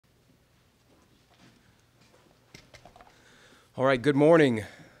All right, good morning.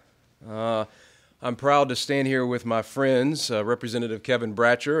 I'm proud to stand here with my friends, Representative Kevin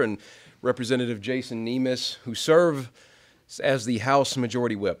Bratcher and Representative Jason Nemes, who serve as the House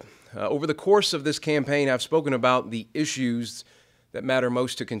Majority Whip. Over the course of this campaign, I've spoken about the issues that matter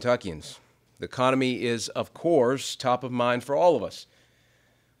most to Kentuckians. The economy is, of course, top of mind for all of us.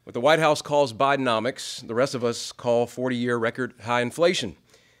 What the White House calls Bidenomics, the rest of us call 40-year record high inflation.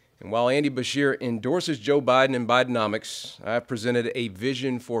 And while Andy Beshear endorses Joe Biden and Bidenomics, I've presented a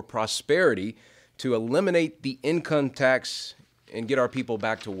vision for prosperity to eliminate the income tax and get our people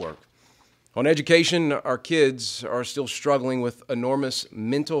back to work. On education, our kids are still struggling with enormous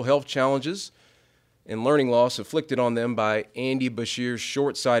mental health challenges and learning loss inflicted on them by Andy Beshear's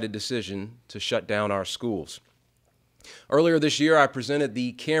short-sighted decision to shut down our schools. Earlier this year, I presented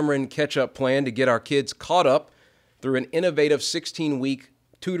the Cameron Catch-Up Plan to get our kids caught up through an innovative 16-week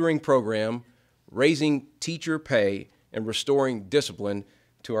tutoring program, raising teacher pay, and restoring discipline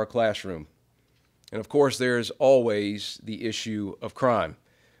to our classroom. And of course, there's always the issue of crime.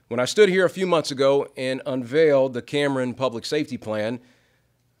 When I stood here a few months ago and unveiled the Cameron Public Safety Plan,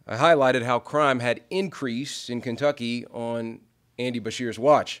 I highlighted how crime had increased in Kentucky on Andy Beshear's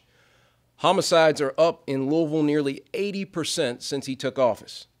watch. Homicides are up in Louisville nearly 80% since he took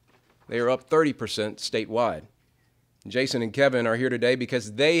office. They are up 30% statewide. Jason and Kevin are here today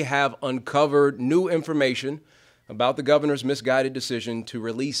because they have uncovered new information about the governor's misguided decision to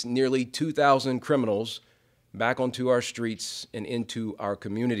release nearly 2,000 criminals back onto our streets and into our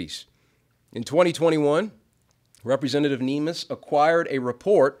communities. In 2021, Representative Nemes acquired a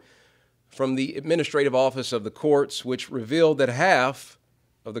report from the Administrative Office of the Courts, which revealed that half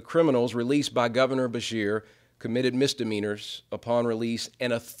of the criminals released by Governor Beshear committed misdemeanors upon release,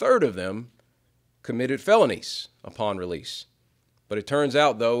 and a third of them committed felonies upon release. But it turns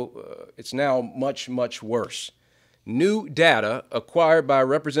out, though, it's now much, much worse. New data acquired by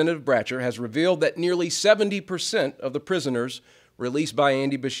Representative Bratcher has revealed that nearly 70% of the prisoners released by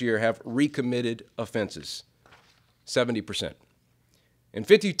Andy Beshear have recommitted offenses. 70%. And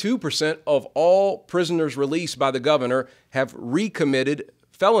 52% of all prisoners released by the governor have recommitted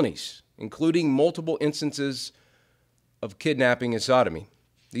felonies, including multiple instances of kidnapping and sodomy.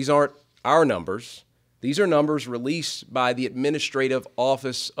 These aren't our numbers. These are numbers released by the Administrative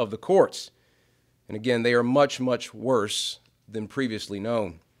Office of the Courts. And again, they are much, much worse than previously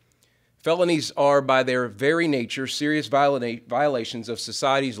known. Felonies are, by their very nature, serious violations of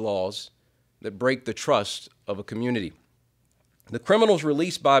society's laws that break the trust of a community. The criminals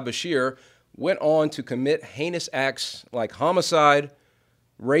released by Beshear went on to commit heinous acts like homicide,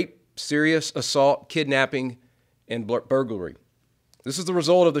 rape, serious assault, kidnapping, and burglary. This is the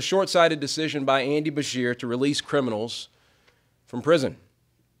result of the short-sighted decision by Andy Beshear to release criminals from prison.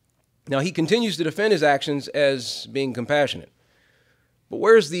 Now, he continues to defend his actions as being compassionate. But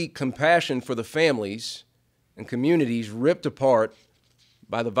where's the compassion for the families and communities ripped apart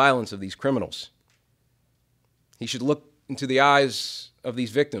by the violence of these criminals? He should look into the eyes of these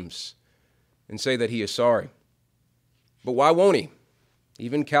victims and say that he is sorry. But why won't he?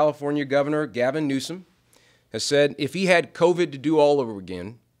 Even California Governor Gavin Newsom has said if he had COVID to do all over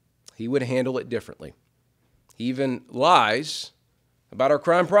again, he would handle it differently. He even lies about our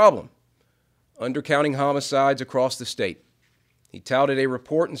crime problem, undercounting homicides across the state. He touted a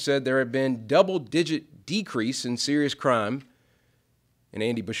report and said there had been double-digit decrease in serious crime, and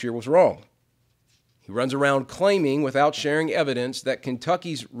Andy Beshear was wrong. He runs around claiming, without sharing evidence, that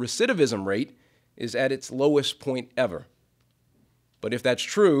Kentucky's recidivism rate is at its lowest point ever. But if that's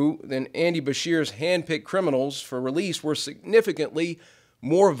true, then Andy Beshear's handpicked criminals for release were significantly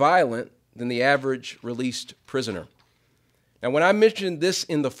more violent than the average released prisoner. Now, when I mentioned this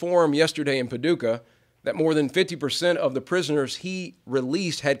in the forum yesterday in Paducah, that more than 50% of the prisoners he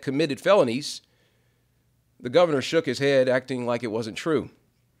released had committed felonies, the governor shook his head, acting like it wasn't true.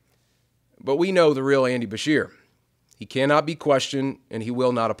 But we know the real Andy Beshear. He cannot be questioned, and he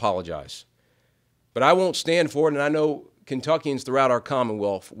will not apologize. But I won't stand for it, and I know Kentuckians throughout our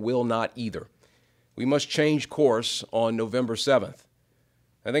Commonwealth will not either. We must change course on November 7th.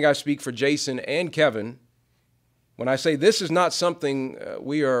 I think I speak for Jason and Kevin when I say this is not something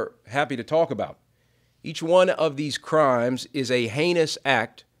we are happy to talk about. Each one of these crimes is a heinous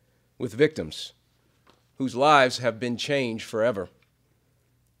act with victims whose lives have been changed forever.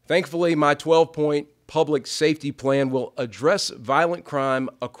 Thankfully, my 12-point public safety plan will address violent crime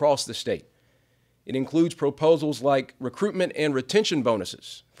across the state. It includes proposals like recruitment and retention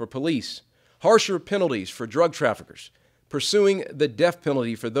bonuses for police, harsher penalties for drug traffickers, pursuing the death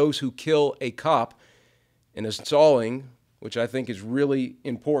penalty for those who kill a cop, and installing, which I think is really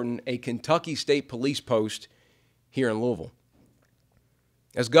important, a Kentucky State Police post here in Louisville.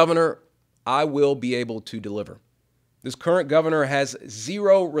 As governor, I will be able to deliver. This current governor has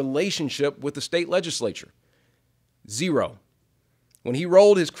zero relationship with the state legislature. Zero. When he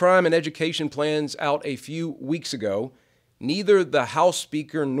rolled his crime and education plans out a few weeks ago, neither the House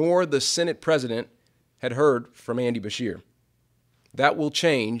Speaker nor the Senate President had heard from Andy Beshear. That will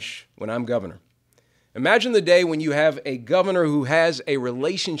change when I'm governor. Imagine the day when you have a governor who has a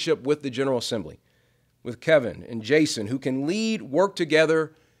relationship with the General Assembly, with Kevin and Jason, who can lead, work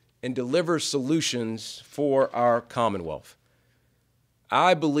together, and deliver solutions for our Commonwealth.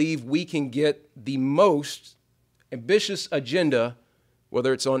 I believe we can get the most ambitious agenda,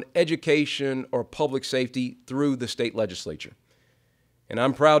 whether it's on education or public safety, through the state legislature. And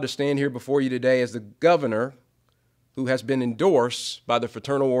I'm proud to stand here before you today as the governor who has been endorsed by the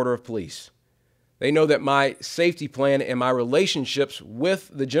Fraternal Order of Police. They know that my safety plan and my relationships with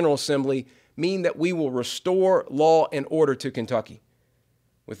the General Assembly mean that we will restore law and order to Kentucky.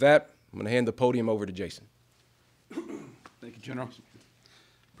 With that, I'm going to hand the podium over to Jason. Thank you, General.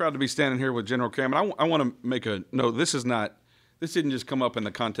 Proud to be standing here with General Cameron. I want to make a note. This didn't just come up in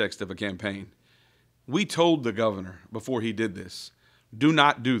the context of a campaign. We told the governor before he did this, do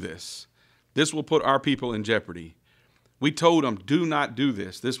not do this. This will put our people in jeopardy. We told him, do not do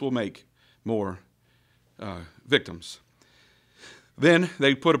this. This will make more victims. Then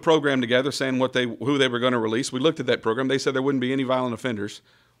they put a program together saying who they were going to release. We looked at that program. They said there wouldn't be any violent offenders.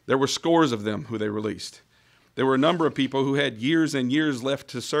 There were scores of them who they released. There were a number of people who had years and years left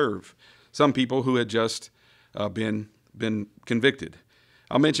to serve. Some people who had just been convicted.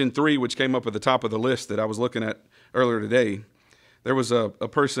 I'll mention three which came up at the top of the list that I was looking at earlier today. There was a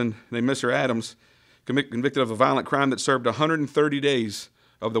person named Mr. Adams convicted of a violent crime that served 130 days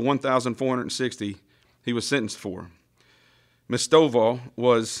of the 1,460 he was sentenced for. Ms. Stovall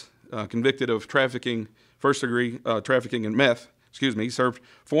was convicted of trafficking, first-degree trafficking in meth. He served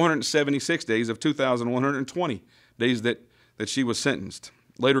 476 days of 2,120 days that she was sentenced.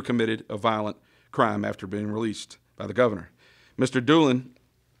 Later committed a violent crime after being released by the governor. Mr. Doolin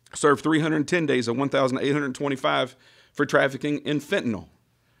served 310 days of 1,825 for trafficking in fentanyl.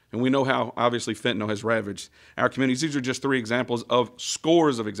 And we know how, obviously, fentanyl has ravaged our communities. These are just three examples of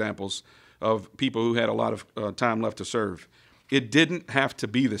scores of examples of people who had a lot of time left to serve. It didn't have to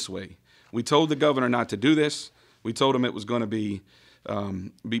be this way. We told the governor not to do this. We told him it was going to be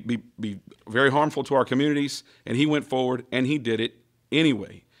very harmful to our communities, and he went forward and he did it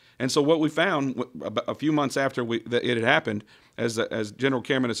anyway. And so what we found a few months after that it had happened, as General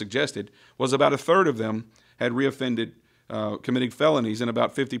Cameron has suggested, was about a third of them had reoffended, committing felonies, and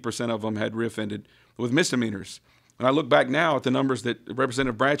about 50% of them had reoffended with misdemeanors. When I look back now at the numbers that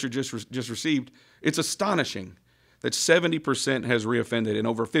Representative Bratcher just received, it's astonishing that 70% has reoffended and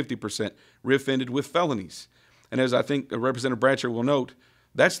over 50% reoffended with felonies. And as I think Representative Bratcher will note,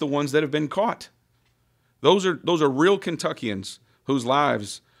 that's the ones that have been caught. Those are real Kentuckians whose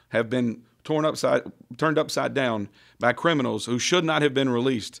lives have been turned upside down by criminals who should not have been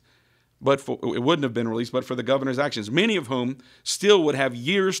released, it wouldn't have been released but for the governor's actions, many of whom still would have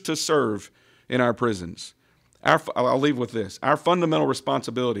years to serve in our prisons. I'll leave with this. Our fundamental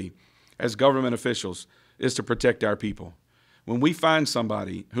responsibility as government officials is to protect our people. When we find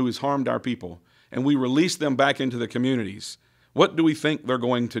somebody who has harmed our people and we release them back into the communities, what do we think they're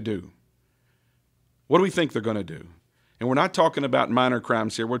going to do? What do we think they're going to do? And we're not talking about minor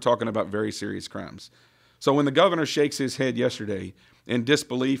crimes here. We're talking about very serious crimes. So when the governor shakes his head yesterday in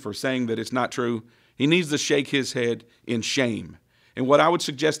disbelief or saying that it's not true, he needs to shake his head in shame. And what I would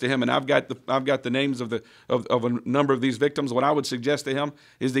suggest to him, and I've got the names of a number of these victims, what I would suggest to him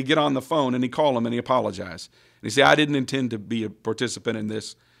is they get on the phone and he call them and he apologize. And he say, I didn't intend to be a participant in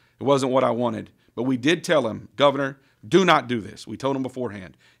this. It wasn't what I wanted. But we did tell him, Governor, do not do this. We told him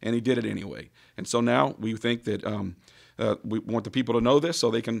beforehand, and he did it anyway. And so now we think that we want the people to know this so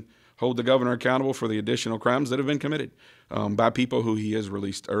they can hold the governor accountable for the additional crimes that have been committed by people who he has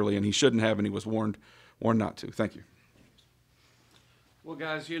released early, and he shouldn't have, and he was warned not to. Thank you. Well,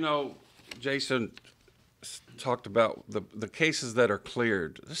 guys, you know, Jason talked about the cases that are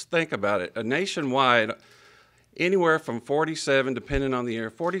cleared. Just think about it. Nationwide, anywhere from 47, depending on the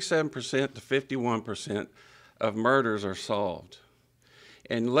year, 47% to 51% of murders are solved.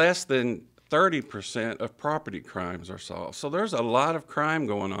 And less than 30% of property crimes are solved. So there's a lot of crime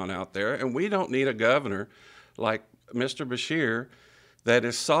going on out there, and we don't need a governor like Mr. Beshear that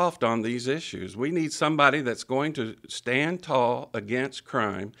is soft on these issues. We need somebody that's going to stand tall against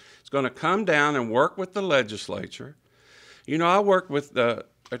crime. It's going to come down and work with the legislature. You know, I worked with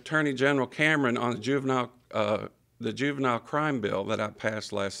Attorney General Cameron on the juvenile crime bill that I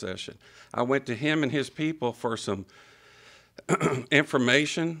passed last session. I went to him and his people for some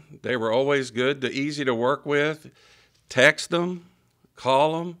information. They were always good, easy to work with. Text them,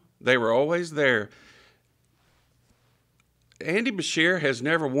 call them. They were always there. Andy Beshear has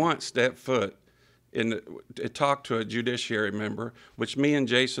never once stepped foot to talk to a judiciary member, which me and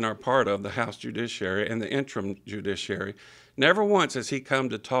Jason are part of, the House Judiciary and the interim judiciary. Never once has he come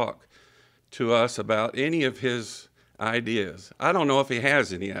to talk to us about any of his ideas. I don't know if he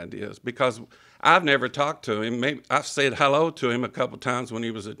has any ideas because I've never talked to him. Maybe I've said hello to him a couple times when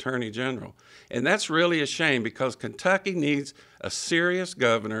he was Attorney General. And that's really a shame because Kentucky needs a serious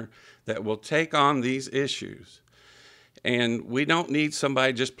governor that will take on these issues. And we don't need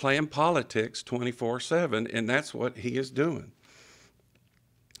somebody just playing politics 24/7, and that's what he is doing.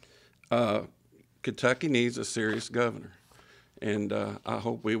 Kentucky needs a serious governor, and I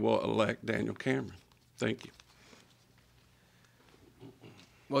hope we will elect Daniel Cameron. Thank you.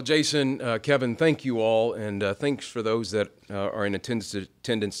 Well, Jason, Kevin, thank you all, and thanks for those that are in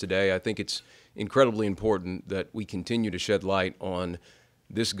attendance today. I think it's incredibly important that we continue to shed light on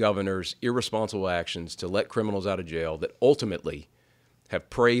this governor's irresponsible actions to let criminals out of jail that ultimately have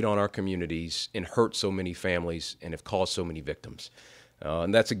preyed on our communities and hurt so many families and have caused so many victims.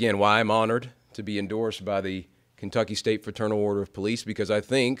 And that's, again, why I'm honored to be endorsed by the Kentucky State Fraternal Order of Police, because I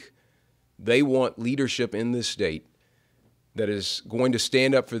think they want leadership in this state that is going to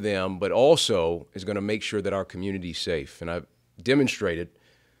stand up for them, but also is going to make sure that our community is safe. And I've demonstrated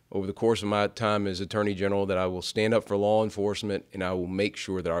over the course of my time as Attorney General that I will stand up for law enforcement and I will make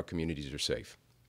sure that our communities are safe.